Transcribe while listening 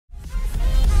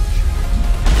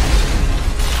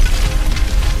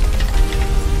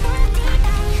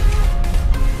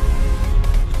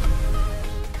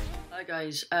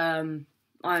guys. I'm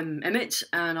Emmett,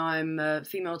 and I'm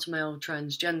female to male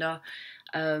transgender.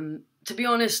 To be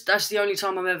honest, that's the only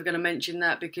time I'm ever going to mention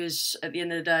that, because at the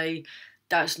end of the day,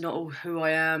 that's not who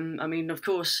I am. I mean, of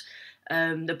course,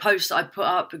 the posts that I put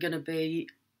up are going to be,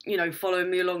 following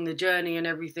me along the journey and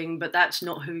everything, but that's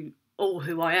not who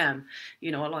I am. I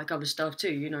like other stuff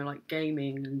too, like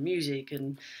gaming and music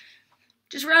and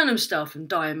just random stuff, and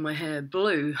dyeing my hair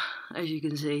blue, as you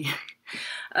can see.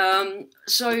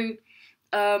 So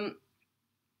the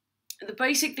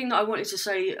basic thing that I wanted to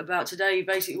say about today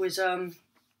basically was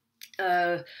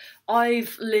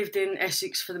I've lived in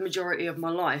Essex for the majority of my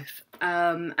life,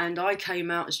 and I came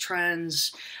out as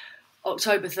trans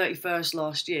October 31st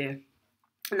last year,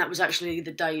 and that was actually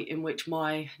the date in which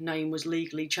my name was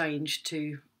legally changed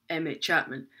to Emmett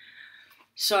Chapman.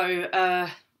 So,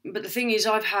 but the thing is,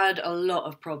 I've had a lot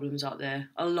of problems out there,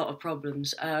 a lot of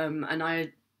problems, and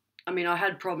I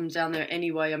had problems down there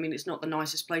anyway. I mean, it's not the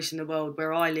nicest place in the world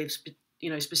where I live,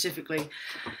 specifically.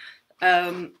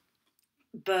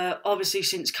 But obviously,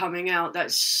 since coming out,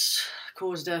 that's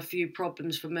caused a few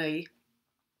problems for me.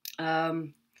 Up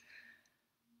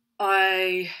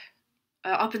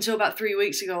until about 3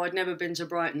 weeks ago, I'd never been to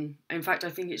Brighton. In fact,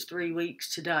 I think it's 3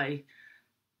 weeks today.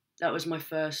 That was my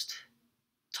first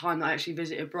time that I actually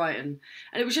visited Brighton,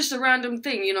 and it was just a random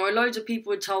thing. Loads of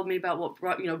people had told me about what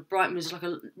Brighton was like,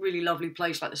 a really lovely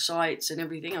place, like the sights and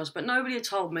everything else, but nobody had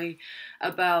told me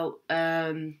about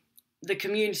the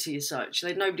community as such.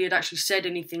 Nobody had actually said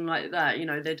anything like that.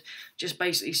 They'd just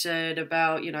basically said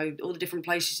about all the different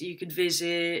places that you could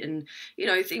visit and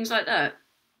things like that.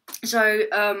 So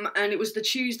and it was the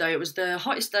Tuesday. It was the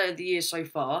hottest day of the year so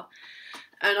far,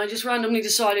 and I just randomly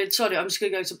decided, sorry, I'm just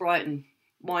gonna go to Brighton.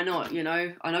 Why not, And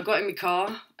I got in my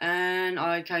car and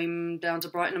I came down to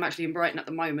Brighton. I'm actually in Brighton at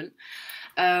the moment.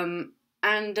 I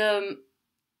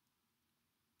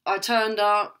turned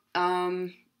up. I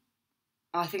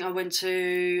think I went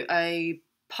to a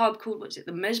pub called,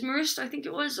 the Mesmerist, I think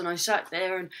it was. And I sat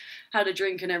there and had a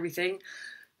drink and everything.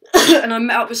 And I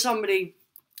met up with somebody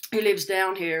who lives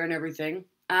down here and everything.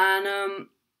 And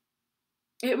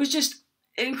it was just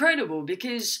incredible,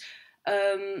 because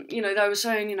they were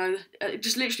saying,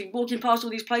 just literally walking past all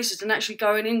these places and actually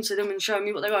going into them and showing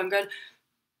me what they were. I'm going,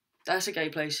 that's a gay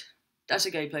place. That's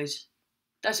a gay place.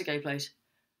 That's a gay place.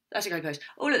 That's a gay place.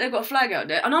 Oh, look, they've got a flag out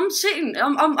there. And I'm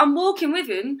walking with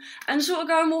him and sort of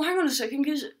going, well, hang on a second,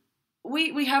 because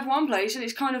we have one place and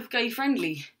it's kind of gay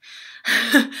friendly.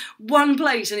 One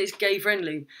place and it's gay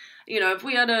friendly. If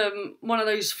we had one of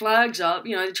those flags up,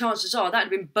 the chances are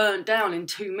that'd have been burnt down in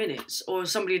 2 minutes, or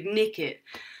somebody'd nick it.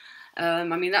 I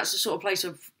mean, that's the sort of place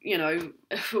of,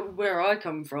 where I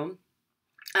come from.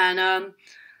 And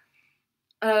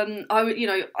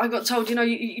I got told,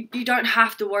 you don't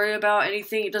have to worry about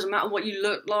anything. It doesn't matter what you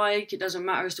look like. It doesn't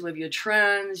matter as to whether you're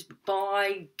trans,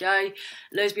 bi, gay,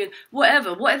 lesbian,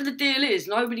 whatever the deal is.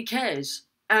 Nobody cares.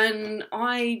 And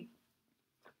I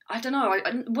don't know.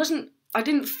 I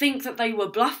didn't think that they were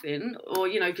bluffing, or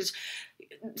because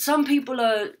some people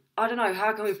are, I don't know,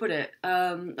 how can we put it,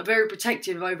 are very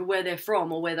protective over where they're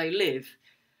from or where they live.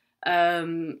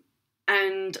 And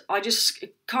I just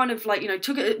kind of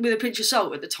took it with a pinch of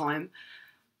salt at the time.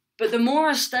 But the more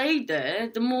I stayed there,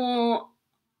 the more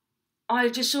I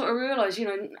just sort of realised,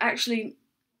 actually,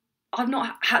 I've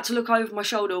not had to look over my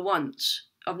shoulder once.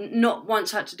 I've not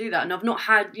once had to do that, and I've not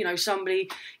had, somebody,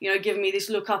 giving me this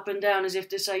look up and down as if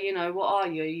to say, what are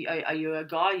you? Are you a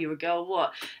guy? Are you a girl?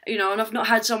 What? And I've not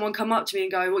had someone come up to me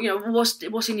and go, well,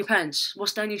 what's in your pants?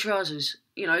 What's down your trousers?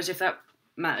 As if that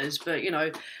matters. But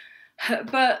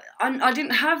but I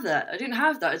didn't have that. I didn't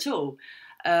have that at all.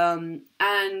 And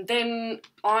then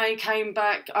I came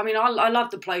back. I mean, I loved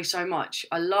the place so much.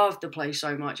 I loved the place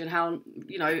so much, and how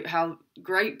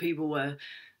great people were.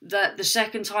 That the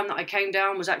second time that I came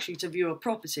down was actually to view a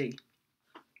property,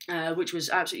 which was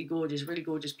absolutely gorgeous, really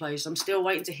gorgeous place. I'm still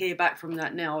waiting to hear back from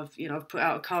that now. I've put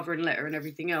out a covering letter and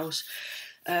everything else,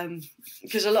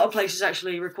 because a lot of places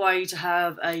actually require you to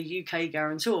have a UK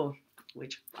guarantor,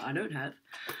 which I don't have.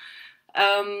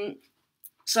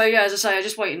 So yeah, as I say, I'm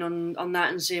just waiting on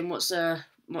that and seeing what's going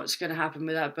to happen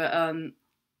with that. But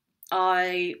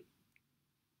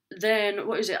it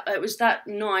was that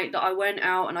night that I went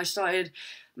out and I started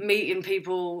meeting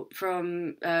people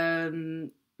from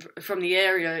the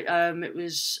area. It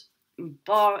was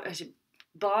bar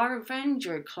revenge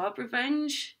or club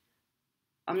revenge?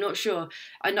 I'm not sure.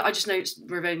 I just know it's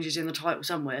revenge is in the title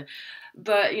somewhere.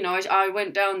 But I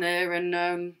went down there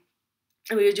and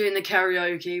we were doing the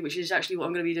karaoke, which is actually what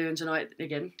I'm going to be doing tonight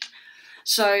again.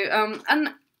 So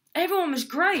and everyone was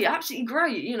great, absolutely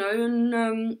great,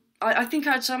 and I think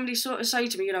I had somebody sort of say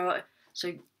to me,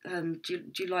 So do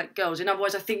you like girls? In other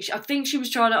words, I think she was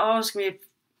trying to ask me if,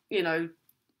 you know,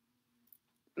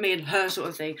 me and her sort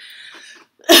of thing.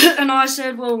 And I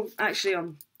said, well, actually,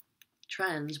 I'm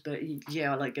trans, but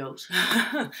yeah, I like girls.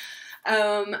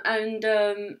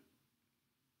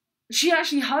 She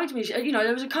actually hugged me. You know,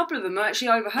 there was a couple of them I actually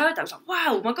overheard that. I was like,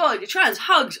 wow, my God, you're trans,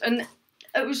 hugs. And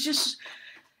it was just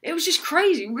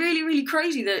crazy, really, really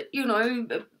crazy that, you know,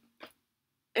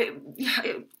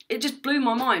 it just blew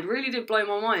my mind, really did blow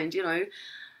my mind, you know.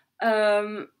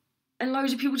 And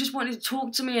loads of people just wanted to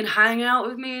talk to me and hang out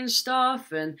with me and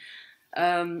stuff. And,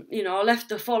 you know, I left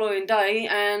the following day,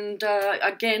 and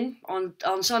again,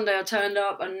 on Sunday I turned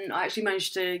up, and I actually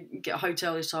managed to get a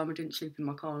hotel this time. I didn't sleep in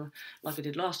my car like I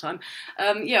did last time.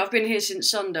 Yeah, I've been here since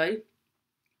Sunday,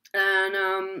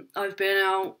 and I've been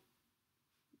out,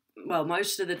 well,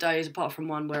 most of the days, apart from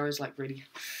one where I was like really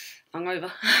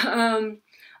hungover.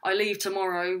 I leave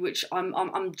tomorrow, which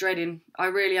I'm dreading. I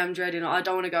really am dreading. I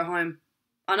don't want to go home.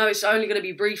 I know it's only going to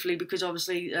be briefly because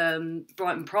obviously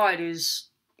Brighton Pride is,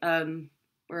 where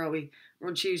are we? We're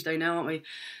on Tuesday now, aren't we?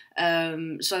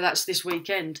 So that's this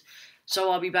weekend.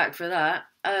 So I'll be back for that.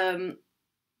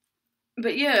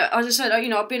 But yeah, as I said, you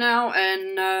know, I've been out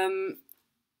and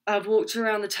I've walked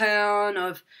around the town.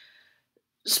 I've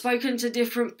spoken to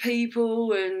different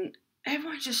people, and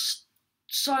everyone's just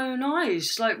so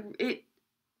nice. Like,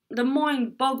 the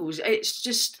mind boggles. It's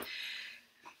just,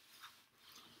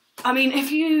 I mean, if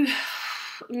you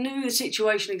knew the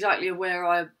situation exactly of where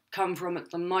I come from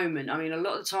at the moment, I mean, a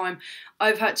lot of the time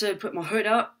I've had to put my hood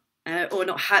up, or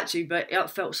not had to, but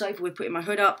it felt safer with putting my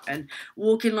hood up and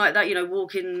walking like that, you know,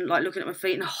 walking, like looking at my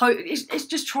feet, and it's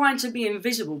just trying to be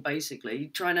invisible, basically,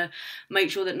 trying to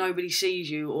make sure that nobody sees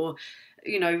you. Or,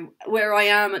 you know, where I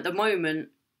am at the moment,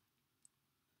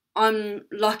 I'm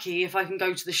lucky if I can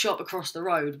go to the shop across the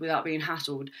road without being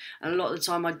hassled. And a lot of the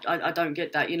time I don't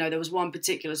get that. You know, there was one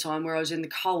particular time where I was in the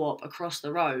co-op across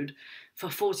the road for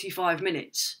 45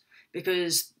 minutes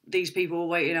because these people were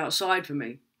waiting outside for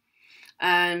me.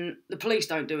 And the police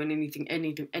don't do anything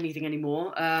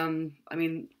anymore. I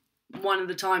mean, one of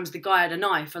the times the guy had a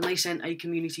knife and they sent a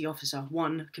community officer,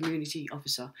 one community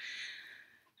officer.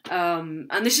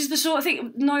 And this is the sort of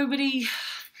thing,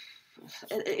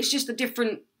 it's just a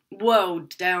different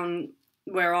world down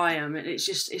where I am. It's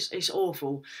just, it's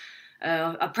awful.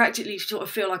 I practically sort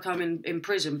of feel like I'm in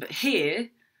prison. But here,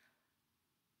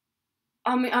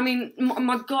 I mean,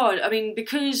 my God, I mean,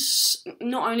 because,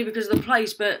 not only because of the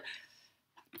place, but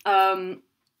the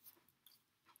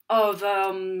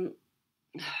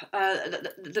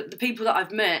people that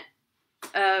I've met,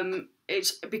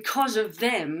 it's because of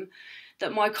them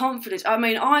that my confidence, I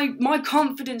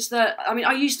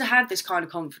used to have this kind of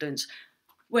confidence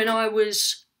when I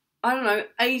was, I don't know,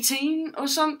 18 or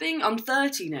something. I'm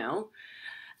 30 now.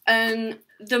 And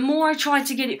the more I tried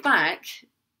to get it back,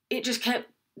 it just kept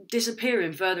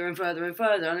disappearing further and further and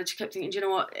further. And I just kept thinking, do you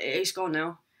know what? It's gone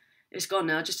now. It's gone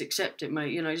now. Just accept it,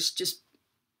 mate. You know,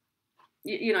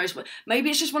 you know, maybe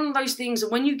it's just one of those things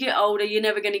that when you get older, you're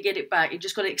never going to get it back. You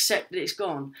just got to accept that it's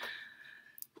gone.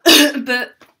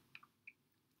 But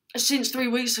since 3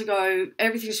 weeks ago,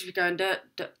 everything's been going dirt,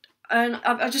 and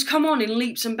I've just come on in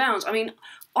leaps and bounds. I mean,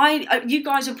 you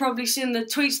guys have probably seen the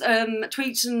tweets and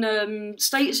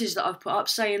statuses that I've put up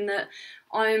saying that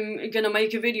I'm going to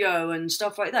make a video and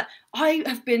stuff like that. I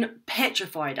have been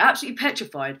petrified, absolutely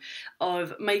petrified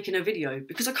of making a video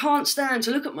because I can't stand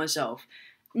to look at myself.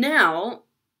 Now,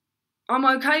 I'm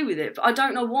okay with it. I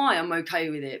don't know why I'm okay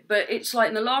with it, but it's like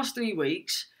in the last 3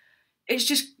 weeks, it's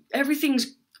just,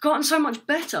 everything's gotten so much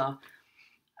better.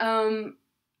 I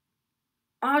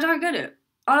don't get it.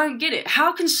 I don't get it.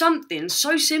 How can something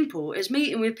so simple as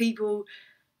meeting with people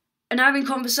and having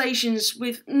conversations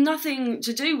with nothing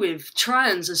to do with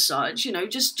trans as such, you know,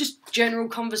 just general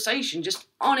conversation, just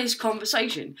honest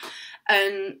conversation,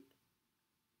 and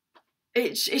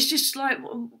it's just like,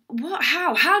 what?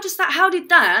 How did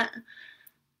that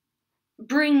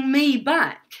bring me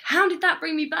back? How did that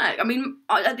bring me back? I mean,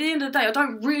 at the end of the day, I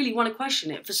don't really want to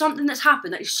question it. For something that's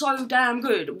happened that is so damn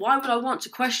good, why would I want to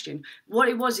question what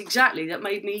it was exactly that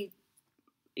made me,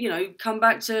 you know, come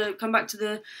back to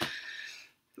the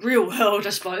real world,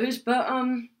 I suppose? But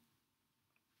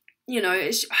you know,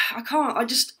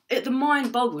 the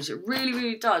mind boggles. It really,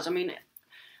 really does. I mean,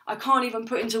 I can't even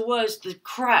put into words the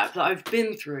crap that I've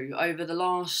been through over the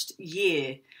last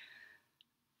year.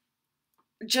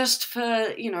 Just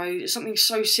for, you know, something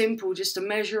so simple, just to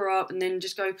measure up and then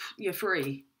just go, you're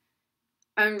free.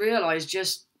 And realise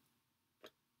just,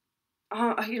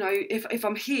 you know, if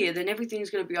I'm here, then everything's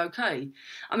going to be okay.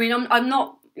 I mean, I'm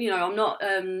not I'm not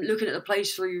looking at the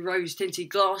place through rose-tinted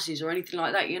glasses or anything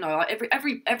like that.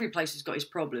 Every place has got its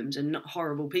problems and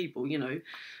horrible people,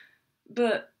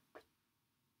 but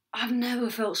I've never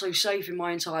felt so safe in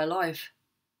my entire life.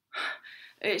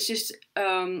 It's just,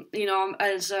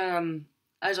 as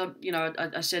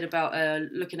I said about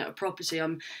looking at a property,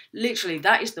 I'm literally,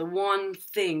 that is the one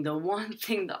thing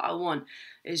that I want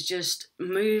is just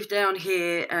move down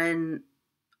here and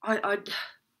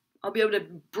I'll be able to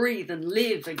breathe and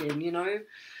live again,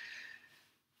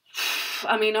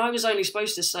 I mean, I was only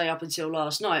supposed to stay up until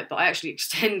last night, but I actually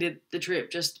extended the trip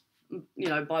just,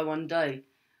 by one day.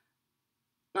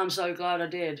 I'm so glad I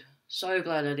did. So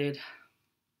glad I did.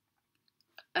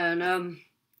 And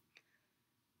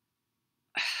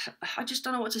I just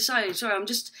don't know what to say. Sorry, I'm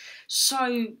just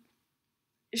so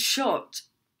shocked.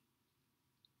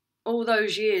 All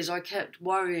those years I kept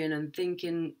worrying and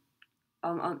thinking,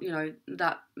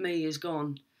 that me is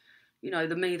gone.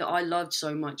 The me that I loved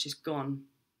so much is gone.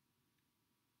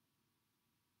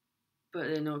 But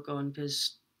they're not gone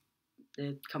because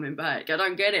they're coming back. I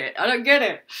don't get it.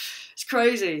 It's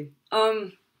crazy.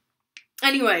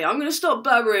 Anyway, I'm going to stop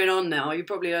blabbering on now. You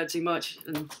probably heard too much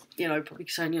and, probably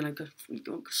saying,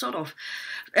 go sod off.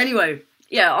 Anyway,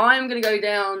 yeah, I'm going to go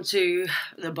down to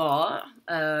the bar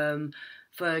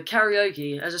for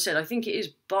karaoke. As I said, I think it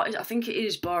is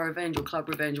Bar Revenge or Club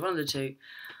Revenge, one of the two.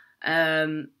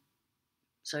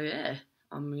 So, yeah,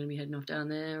 I'm going to be heading off down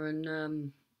there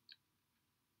and,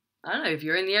 I don't know, if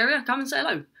you're in the area, come and say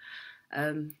hello.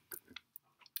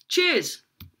 Cheers!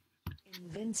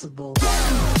 Invincible.